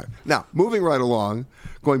 Okay, fine. Now, moving right along,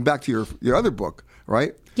 going back to your other book,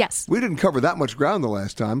 right? Yes. We didn't cover that much ground the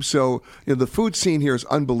last time, so the food scene here is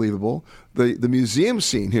unbelievable. The museum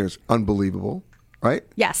scene here is unbelievable, right?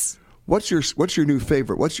 Yes. What's your new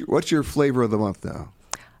favorite? What's your flavor of the month now?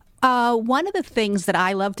 One of the things that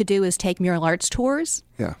I love to do is take mural arts tours.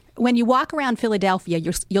 Yeah. When you walk around Philadelphia,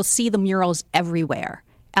 you'll see the murals everywhere.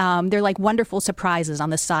 They're like wonderful surprises on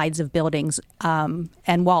the sides of buildings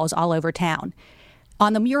and walls all over town.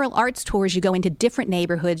 On the mural arts tours, you go into different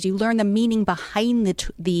neighborhoods. You learn the meaning behind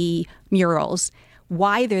the murals,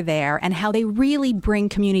 why they're there, and how they really bring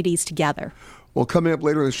communities together. Well, coming up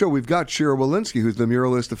later in the show, we've got Shira Walensky, who's the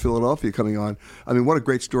muralist of Philadelphia, coming on. I mean, what a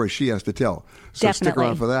great story she has to tell. So Definitely. Stick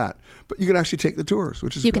around for that. But you can actually take the tours,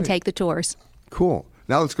 which is You great. can take the tours. Cool.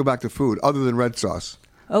 Now let's go back to food, other than red sauce.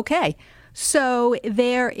 Okay. So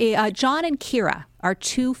John and Kira are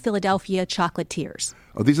two Philadelphia chocolatiers.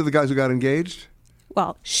 Oh, these are the guys who got engaged?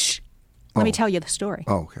 Well, shh. Let me tell you the story.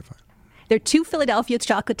 Oh, okay, fine. They're two Philadelphia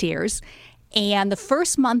chocolatiers, and the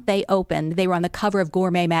first month they opened, they were on the cover of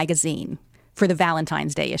Gourmet magazine for the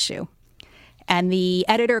Valentine's Day issue. And the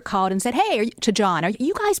editor called and said, hey, to John, are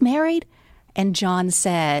you guys married? And John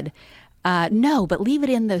said, no, but leave it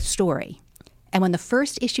in the story. And when the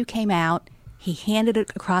first issue came out, he handed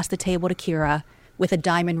it across the table to Kira with a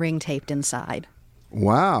diamond ring taped inside.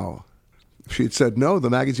 Wow. If she had said no, the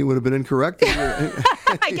magazine would have been incorrect.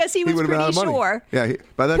 I guess he was pretty sure. Yeah,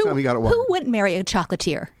 by that time he got it wrong. Who wouldn't marry a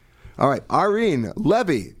chocolatier? All right, Irene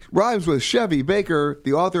Levy rhymes with Chevy Baker,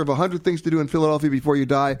 the author of 100 Things to Do in Philadelphia Before You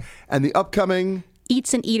Die, and the upcoming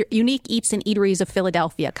Unique Eats and Eateries of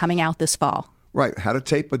Philadelphia coming out this fall. Right, how to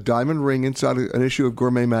tape a diamond ring inside an issue of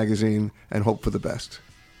Gourmet magazine and hope for the best.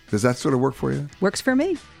 Does that sort of work for you? Works for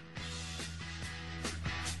me.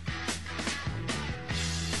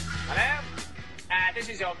 Hello? This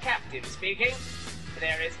is your captain speaking.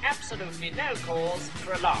 There is absolutely no cause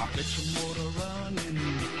for alarm. Get your motor running.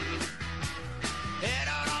 Head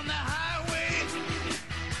out on the highway.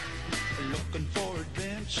 Looking for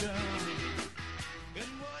adventure. And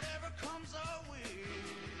whatever comes our way.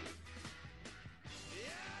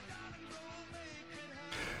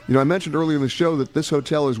 You know, I mentioned earlier in the show that this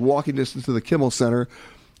hotel is walking distance to the Kimmel Center.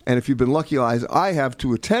 And if you've been lucky, as I have,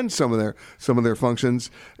 to attend some of their functions,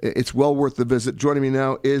 it's well worth the visit. Joining me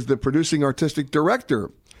now is the producing artistic director.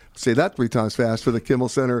 Say that 3 times fast, for the Kimmel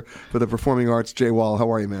Center for the Performing Arts. Jay Wall,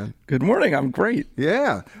 how are you, man? Good morning. I'm great.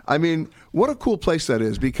 Yeah. I mean, what a cool place that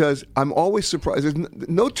is, because I'm always surprised. There's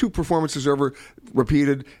no 2 performances are ever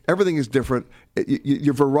repeated. Everything is different.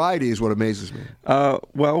 Your variety is what amazes me.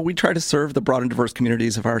 Well, we try to serve the broad and diverse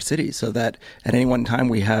communities of our city so that at any one time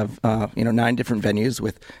we have 9 different venues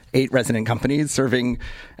with 8 resident companies serving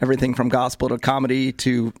everything from gospel to comedy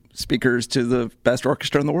to speakers to the best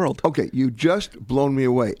orchestra in the world. Okay, you just blown me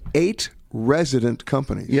away. 8 resident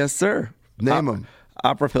companies. Yes, sir. Name them.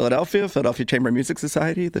 Opera Philadelphia, Philadelphia Chamber of Music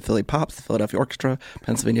Society, the Philly Pops, the Philadelphia Orchestra,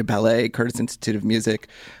 Pennsylvania Ballet, Curtis Institute of Music,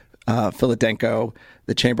 Philadenko,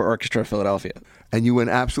 the Chamber Orchestra of Philadelphia. And you win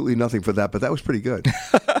absolutely nothing for that, but that was pretty good.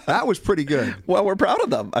 That was pretty good. Well, we're proud of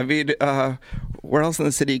them. I mean, where else in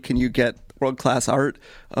the city can you get world-class art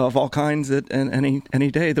of all kinds at any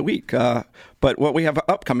day of the week? But what we have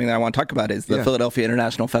upcoming that I want to talk about is the Philadelphia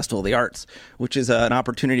International Festival of the Arts, which is an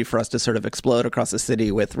opportunity for us to sort of explode across the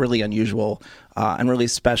city with really unusual and really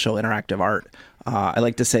special interactive art. I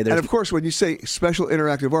like to say there's... And of course, when you say special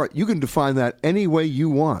interactive art, you can define that any way you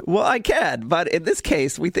want. Well, I can, but in this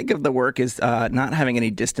case, we think of the work as not having any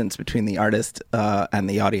distance between the artist and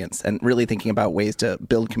the audience, and really thinking about ways to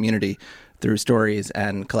build community through stories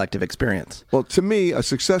and collective experience. Well, to me, a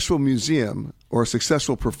successful museum or a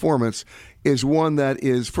successful performance is one that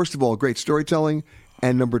is, first of all, great storytelling,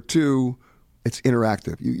 and number 2, it's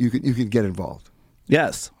interactive. You can get involved.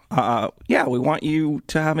 Yes. We want you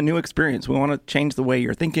to have a new experience. We want to change the way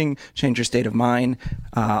you're thinking, change your state of mind,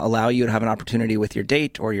 allow you to have an opportunity with your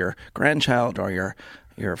date or your grandchild or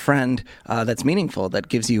your friend that's meaningful, that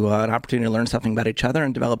gives you an opportunity to learn something about each other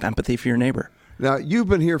and develop empathy for your neighbor. Now, you've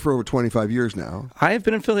been here for over 25 years now. I have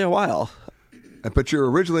been in Philly a while. But you're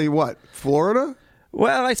originally what, Florida?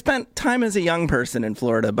 Well, I spent time as a young person in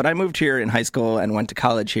Florida, but I moved here in high school and went to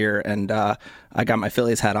college here, and I got my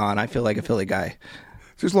Phillies hat on. I feel like a Philly guy.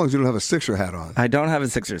 So as long as you don't have a Sixer hat on. I don't have a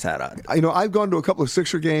Sixers hat on. You know, I've gone to a couple of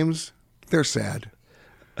Sixer games. They're sad.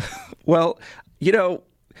 Well, you know,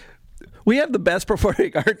 we have the best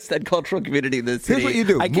performing arts and cultural community in the city. Here's what you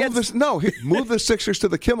do. Move the Sixers to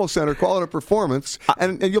the Kimmel Center, call it a performance,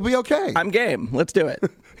 and you'll be okay. I'm game. Let's do it.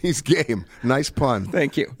 He's game. Nice pun.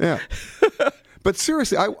 Thank you. Yeah. But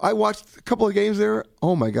seriously, I watched a couple of games there.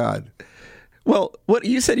 Oh, my God. Well, what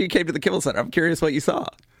you said you came to the Kimmel Center. I'm curious what you saw.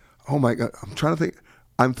 Oh, my God. I'm trying to think.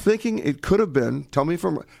 I'm thinking it could have been,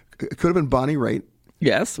 it could have been Bonnie Raitt.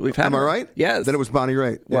 Yes, we've had Am her. I right? Yes. Then it was Bonnie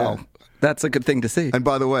Raitt. Well, that's a good thing to see. And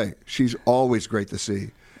by the way, she's always great to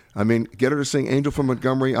see. I mean, get her to sing Angel from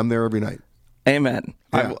Montgomery. I'm there every night. Amen.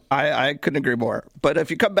 Yeah. I couldn't agree more. But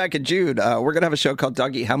if you come back in June, we're going to have a show called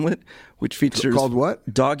Doggy Hamlet, which features... Called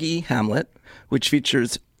what? Doggy Hamlet, which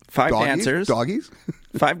features 5 dancers. Doggies?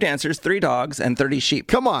 5 dancers, 3 dogs, and 30 sheep.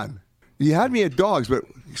 Come on. You had me at dogs, but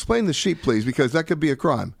explain the sheep, please, because that could be a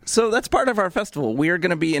crime. So that's part of our festival. We are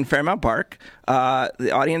going to be in Fairmount Park.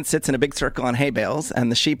 The audience sits in a big circle on hay bales,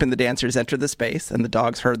 and the sheep and the dancers enter the space, and the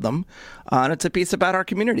dogs herd them. And it's a piece about our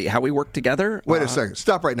community, how we work together. Wait a second.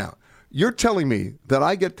 Stop right now. You're telling me that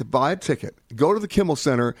I get to buy a ticket, go to the Kimmel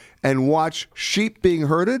Center, and watch sheep being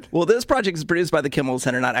herded? Well, this project is produced by the Kimmel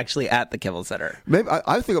Center, not actually at the Kimmel Center. Maybe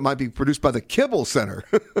I think it might be produced by the Kibble Center.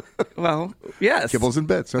 Well, yes. Kibbles and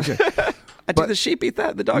bits, okay. Do the sheep eat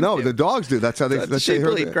that? The dogs do. No, the dogs do. That's how they the sheep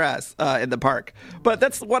will eat grass in the park. But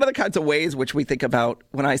that's one of the kinds of ways which we think about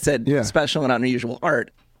when I said special and unusual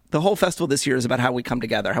art. The whole festival this year is about how we come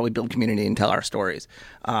together, how we build community and tell our stories.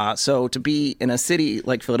 So to be in a city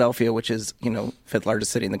like Philadelphia, which is, fifth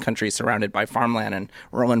largest city in the country, surrounded by farmland and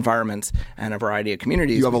rural environments and a variety of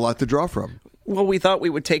communities. You have a lot to draw from. Well, we thought we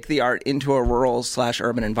would take the art into a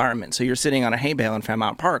rural/urban environment. So you're sitting on a hay bale in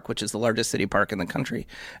Fairmount Park, which is the largest city park in the country.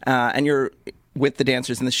 And you're with the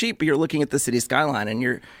dancers and the sheep, but you're looking at the city skyline, and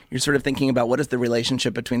you're sort of thinking about what is the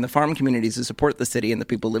relationship between the farm communities who support the city and the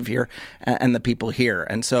people who live here and the people here.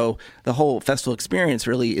 And so the whole festival experience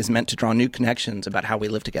really is meant to draw new connections about how we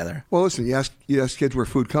live together. Well, listen, you ask kids where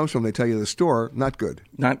food comes from, they tell you the store. Not good.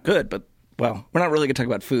 Not good, but well, we're not really going to talk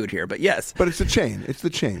about food here, but yes. But it's the chain. It's the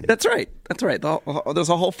chain. That's right. That's right. There's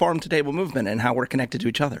a whole farm-to-table movement and how we're connected to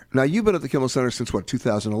each other. Now, you've been at the Kimmel Center since,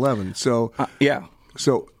 2011? So yeah.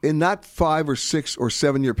 So in that 5 or 6 or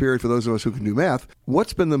 7 year period, for those of us who can do math,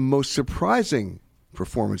 what's been the most surprising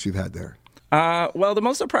performance you've had there? Well, the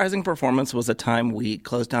most surprising performance was a time we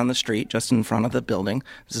closed down the street just in front of the building.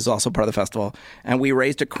 This is also part of the festival. And we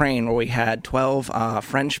raised a crane where we had 12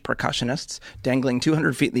 French percussionists dangling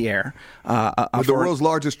 200 feet in the air. With the world's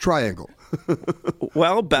largest triangle.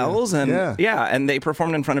 Well, bells and and they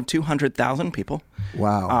performed in front of 200,000 people.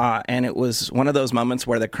 Wow. And it was one of those moments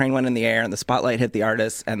where the crane went in the air and the spotlight hit the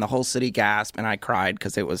artists and the whole city gasped and I cried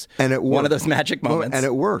because it was one of those magic moments. And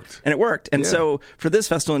it worked. And so for this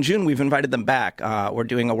festival in June, we've invited them back. We're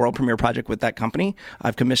doing a world premiere project with that company.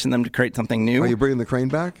 I've commissioned them to create something new. Are you bringing the crane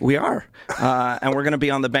back? We are. And we're going to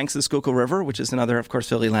be on the banks of the Schuylkill River, which is another, of course,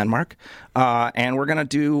 Philly landmark. And we're going to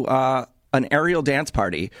do an aerial dance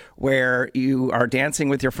party where you are dancing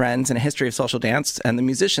with your friends in a history of social dance, and the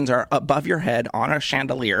musicians are above your head on a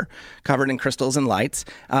chandelier covered in crystals and lights,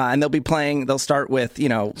 and they'll start with,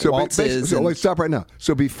 waltzes. So let's stop right now.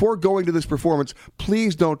 So before going to this performance,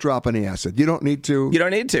 please don't drop any acid. You don't need to. You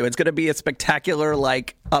don't need to. It's going to be a spectacular,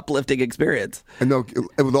 uplifting experience. And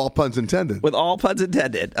with all puns intended. With all puns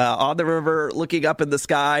intended. On the river, looking up in the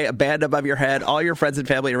sky, a band above your head, all your friends and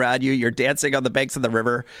family around you. You're dancing on the banks of the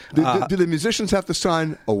river. Do the musicians have to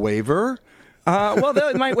sign a waiver? Well,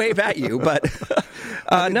 they might wave at you, but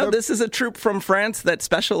no, this is a troupe from France that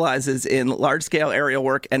specializes in large-scale aerial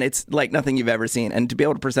work, and it's like nothing you've ever seen. And to be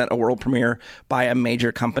able to present a world premiere by a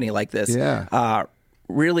major company like this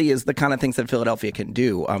really is the kind of things that Philadelphia can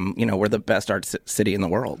do. We're the best art city in the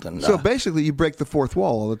world. And so basically, you break the fourth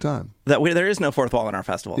wall all the time. There is no fourth wall in our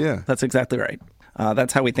festival. Yeah. That's exactly right.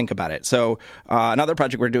 That's how we think about it. So another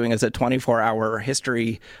project we're doing is a 24-hour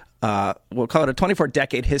history. We'll call it a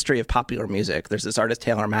 24-decade history of popular music. There's this artist,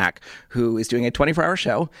 Taylor Mack, who is doing a 24-hour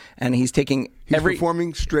show, and he's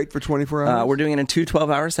performing straight for 24 hours? We're doing it in 2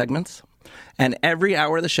 12-hour segments. And every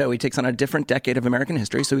hour of the show, he takes on a different decade of American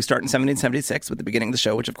history. So we start in 1776 with the beginning of the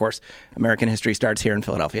show, which, of course, American history starts here in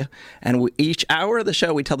Philadelphia. And each hour of the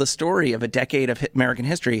show, we tell the story of a decade of American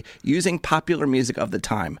history using popular music of the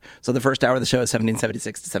time. So the first hour of the show is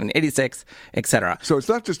 1776 to 1786, etc. So it's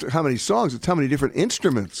not just how many songs, it's how many different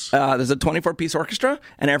instruments. There's a 24-piece orchestra,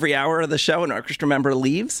 and every hour of the show, an orchestra member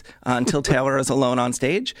leaves until Taylor is alone on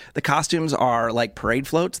stage. The costumes are like parade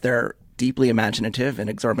floats. They're deeply imaginative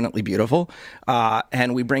and exorbitantly beautiful.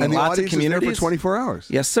 And we bring lots of communities. And the audience is there for 24 hours.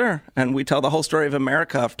 Yes, sir. And we tell the whole story of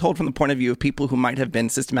America told from the point of view of people who might have been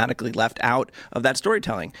systematically left out of that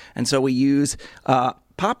storytelling. And so we use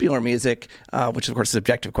popular music, which of course is a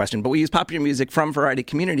subjective question, but we use popular music from variety of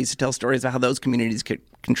communities to tell stories of how those communities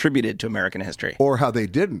contributed to American history. Or how they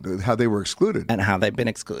didn't, how they were excluded. And how they've been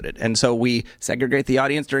excluded. And so we segregate the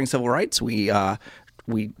audience during civil rights.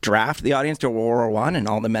 We draft the audience to World War I, and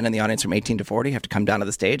all the men in the audience from 18 to 40 have to come down to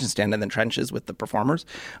the stage and stand in the trenches with the performers.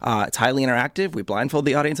 It's highly interactive. We blindfold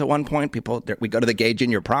the audience at one point. We go to the Gay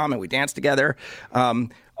Junior Prom, and we dance together.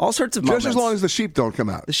 All sorts of moments. Just as long as the sheep don't come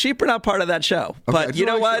out. The sheep are not part of that show. Okay, but you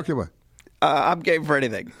know what? Okay, I'm game for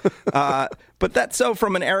anything. But that's so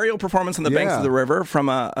from an aerial performance on the banks of the river, from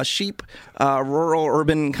a sheep, rural,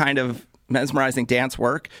 urban kind of mesmerizing dance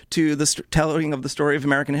work to the telling of the story of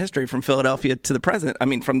American history from Philadelphia to the present. I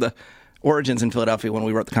mean, from the origins in Philadelphia when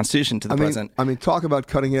we wrote the Constitution to the present. Talk about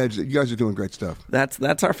cutting edge. You guys are doing great stuff.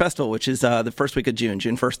 That's our festival, which is the first week of June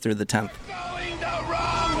 1st through the 10th. Going the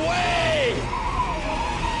wrong way!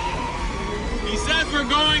 He says we're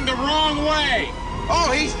going the wrong way! Oh,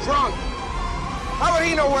 he's drunk! How would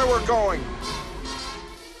he know where we're going?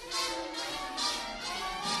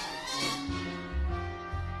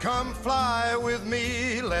 Come fly with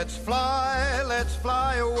me, let's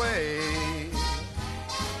fly away.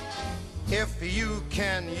 If you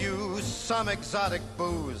can use some exotic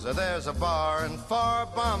booze, there's a bar in far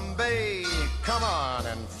Bombay. Come on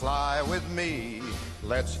and fly with me,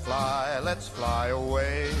 let's fly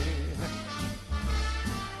away.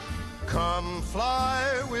 Come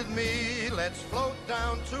fly with me, let's float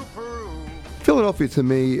down to Peru. Philadelphia to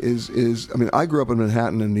me is I mean, I grew up in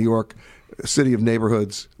Manhattan in New York, a city of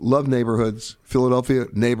neighborhoods, love neighborhoods, Philadelphia,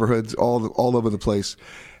 neighborhoods, all over the place.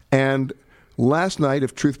 And last night,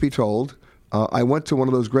 if truth be told, I went to one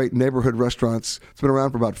of those great neighborhood restaurants. It's been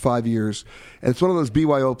around for about 5 years. And it's one of those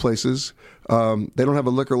BYO places. They don't have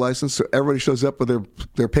a liquor license, so everybody shows up with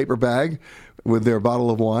their paper bag with their bottle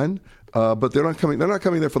of wine. But they're not coming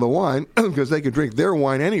there for the wine because they can drink their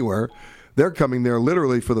wine anywhere. They're coming there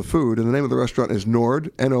literally for the food. And the name of the restaurant is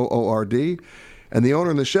Nord, N-O-O-R-D. And the owner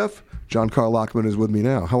and the chef, John Carl Lockman, is with me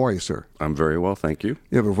now. How are you, sir? I'm very well, thank you.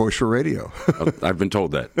 You have a voice for radio. I've been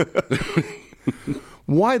told that.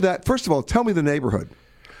 Why that? First of all, tell me the neighborhood.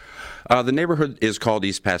 The neighborhood is called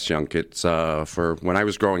East Passyunk. It's for when I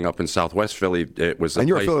was growing up in Southwest Philly. It was. And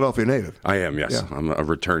you're a Philadelphia native. I am. Yes, Yeah. I'm a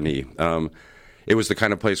returnee. It was the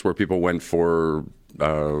kind of place where people went for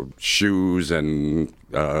shoes and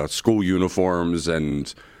school uniforms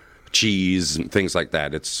and cheese and things like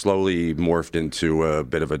that. It's slowly morphed into a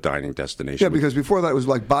bit of a dining destination. Yeah, because before that it was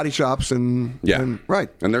like body shops and right.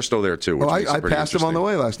 And they're still there too. Which Well, makes it I pretty passed them on the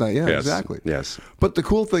way last night. Yeah, Yes. exactly. Yes. But the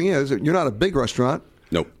cool thing is, you're not a big restaurant.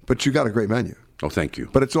 Nope. But you got a great menu. Oh, thank you.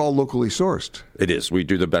 But it's all locally sourced. It is. We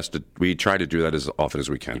do the best. We try to do that as often as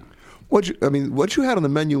we can. What you had on the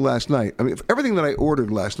menu last night? I mean, everything that I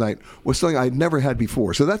ordered last night was something I'd never had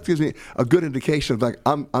before. So that gives me a good indication of like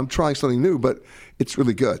I'm trying something new, but it's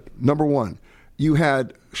really good. Number one, you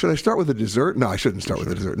had. Should I start with the dessert? No, I shouldn't start with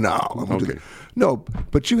the dessert. No, I won't do Okay. that. No,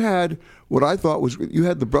 but you had what I thought was you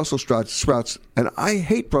had the Brussels sprouts, and I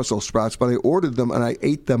hate Brussels sprouts, but I ordered them and I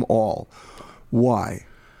ate them all. Why?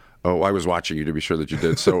 Oh, I was watching you to be sure that you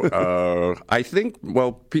did. So I think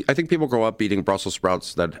people grow up eating Brussels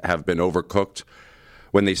sprouts that have been overcooked.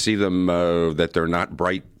 When they see them, that they're not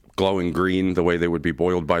bright, glowing green the way they would be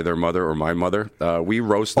boiled by their mother or my mother. We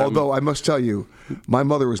roast them. Although I must tell you, my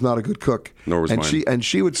mother was not a good cook. Nor was mine. And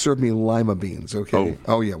she would serve me lima beans. Okay.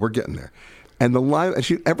 Oh yeah, we're getting there. And the lima,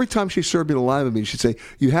 and every time she served me the lima beans, she'd say,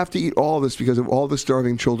 "You have to eat all this because of all the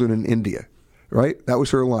starving children in India." Right? That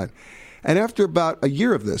was her line. And after about a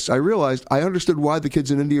year of this, I realized I understood why the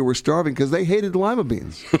kids in India were starving because they hated lima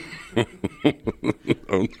beans. I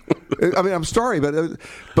mean, I'm sorry, but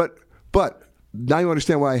now you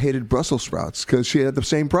understand why I hated Brussels sprouts because she had the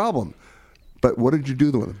same problem. But what did you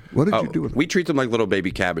do with them? What did you do with them? We treat them like little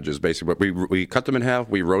baby cabbages, basically. But we cut them in half.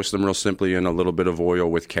 We roast them real simply in a little bit of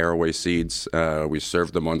oil with caraway seeds. We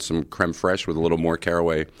serve them on some creme fraiche with a little more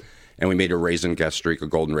caraway. And we made a raisin gastrique, a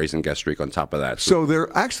golden raisin gastrique on top of that. So they're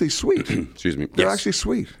actually sweet. Excuse me. They're Yes. actually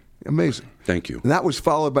sweet. Amazing. Thank you. And that was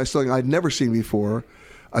followed by something I'd never seen before,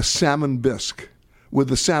 a salmon bisque with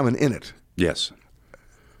the salmon in it. Yes.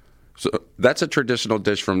 So that's a traditional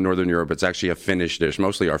dish from Northern Europe. It's actually a Finnish dish.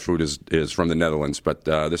 Mostly our food is from the Netherlands, but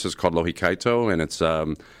this is called lohikaito, and it's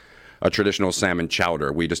a traditional salmon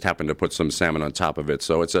chowder. We just happen to put some salmon on top of it.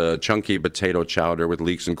 So it's a chunky potato chowder with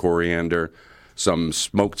leeks and coriander, some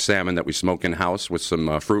smoked salmon that we smoke in-house with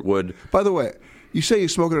some fruit wood. By the way, you say you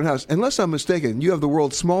smoke it in house. Unless I'm mistaken, you have the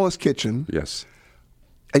world's smallest kitchen. Yes.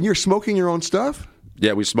 And you're smoking your own stuff?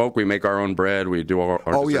 Yeah, we smoke. We make our own bread. We do our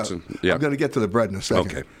Oh, yeah. yeah. I'm going to get to the bread in a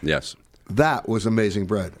second. Okay, yes. That was amazing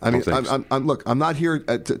bread. I mean, thanks. look, I'm not here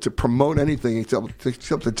to promote anything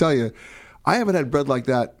except to tell you, I haven't had bread like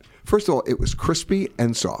that. First of all, it was crispy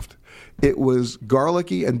and soft. It was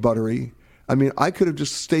garlicky and buttery. I mean, I could have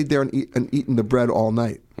just stayed there and eaten the bread all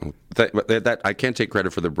night. That I can't take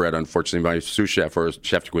credit for the bread, unfortunately. My sous chef or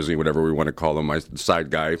chef de cuisine, whatever we want to call him, my side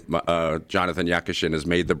guy, Jonathan Yakishin, has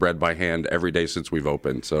made the bread by hand every day since we've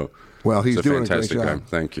opened. So, well, he's it's a doing fantastic a great job. guy.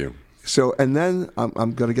 Thank you. So, and then I'm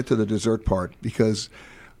going to get to the dessert part because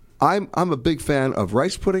I'm a big fan of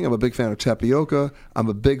rice pudding. I'm a big fan of tapioca. I'm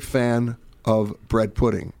a big fan of bread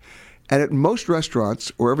pudding. And at most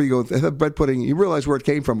restaurants, wherever you go, they have bread pudding. You realize where it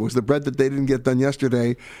came from. It was the bread that they didn't get done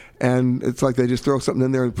yesterday, and it's like they just throw something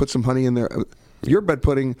in there and put some honey in there. Your bread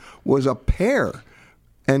pudding was a pear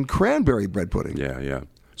and cranberry bread pudding. Yeah.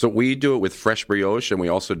 So we do it with fresh brioche, and we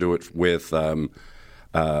also do it with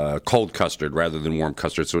cold custard rather than warm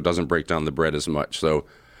custard, so it doesn't break down the bread as much. So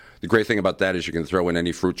the great thing about that is you can throw in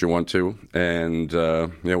any fruit you want to, and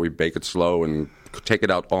we bake it slow and take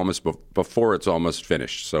it out almost before it's almost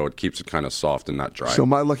finished, so it keeps it kind of soft and not dry. So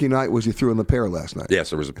my lucky night was you threw in the pear last night. Yes,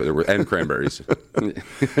 there were and cranberries.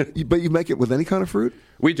 But you make it with any kind of fruit?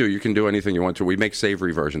 We do. You can do anything you want to. We make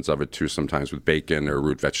savory versions of it too, sometimes with bacon or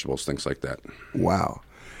root vegetables, things like that. Wow.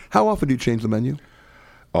 How often do you change the menu?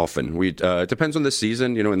 Often. It depends on the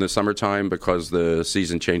season. In the summertime, because the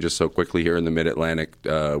season changes so quickly here in the Mid-Atlantic,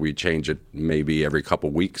 we change it maybe every couple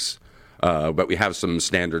weeks. But we have some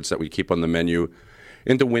standards that we keep on the menu.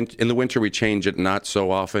 In the winter, we change it not so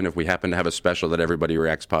often. If we happen to have a special that everybody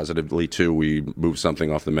reacts positively to, we move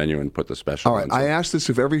something off the menu and put the special on. All right, on. I asked this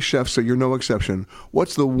of every chef, so you're no exception.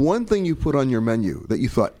 What's the one thing you put on your menu that you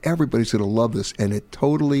thought everybody's going to love this, and it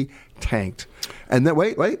totally tanked? And then,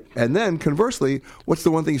 wait. And then, conversely, what's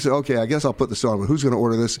the one thing you said, okay, I guess I'll put this on, but who's going to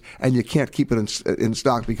order this? And you can't keep it in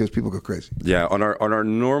stock because people go crazy. Yeah, on our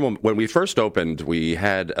normal, when we first opened, we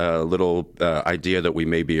had a little idea that we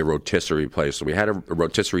may be a rotisserie place. So we had a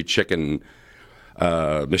rotisserie chicken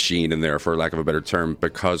machine in there, for lack of a better term,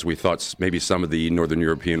 because we thought maybe some of the Northern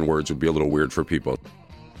European words would be a little weird for people.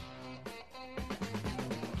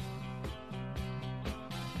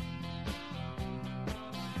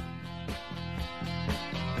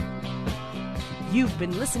 You've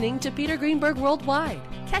been listening to Peter Greenberg Worldwide.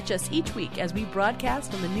 Catch us each week as we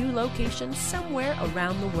broadcast from a new location somewhere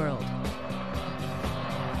around the world.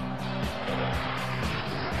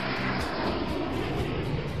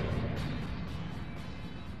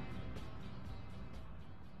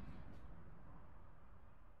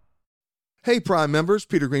 Hey, Prime members,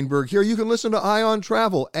 Peter Greenberg here. You can listen to Eye on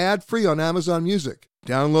Travel ad-free on Amazon Music.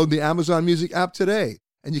 Download the Amazon Music app today,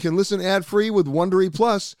 and you can listen ad-free with Wondery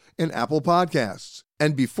Plus in Apple Podcasts.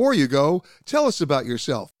 And before you go, tell us about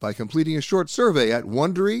yourself by completing a short survey at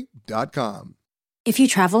Wondery.com. If you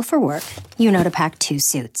travel for work, you know to pack 2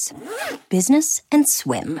 suits. Business and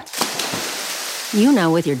swim. You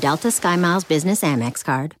know with your Delta SkyMiles Business Amex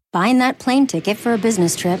card, buying that plane ticket for a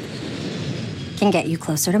business trip can get you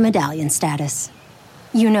closer to medallion status.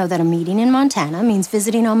 You know that a meeting in Montana means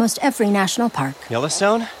visiting almost every national park.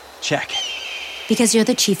 Yellowstone? Check. Because you're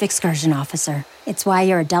the chief excursion officer. It's why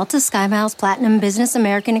you're a Delta SkyMiles Platinum Business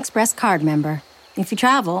American Express card member. If you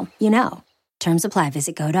travel, you know. Terms apply.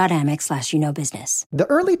 Visit go.amex/you-know-business. The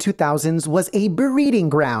early 2000s was a breeding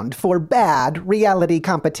ground for bad reality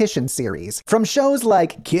competition series. From shows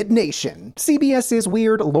like Kid Nation, CBS's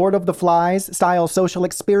weird Lord of the Flies style social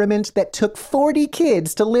experiment that took 40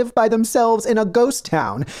 kids to live by themselves in a ghost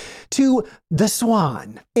town, to The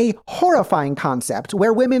Swan, a horrifying concept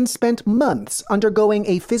where women spent months undergoing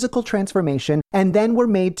a physical transformation and then were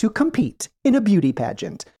made to compete in a beauty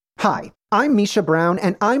pageant. Hi, I'm Misha Brown,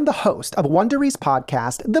 and I'm the host of Wondery's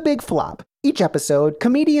podcast, The Big Flop. Each episode,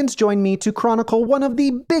 comedians join me to chronicle one of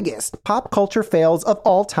the biggest pop culture fails of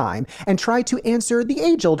all time and try to answer the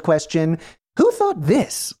age-old question, who thought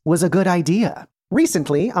this was a good idea?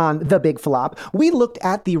 Recently, on The Big Flop, we looked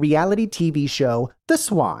at the reality TV show The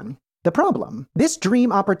Swan. The problem, this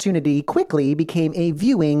dream opportunity quickly became a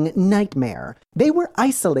viewing nightmare. They were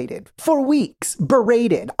isolated for weeks,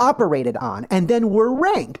 berated, operated on, and then were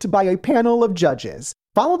ranked by a panel of judges.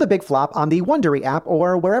 Follow The Big Flop on the Wondery app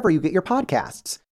or wherever you get your podcasts.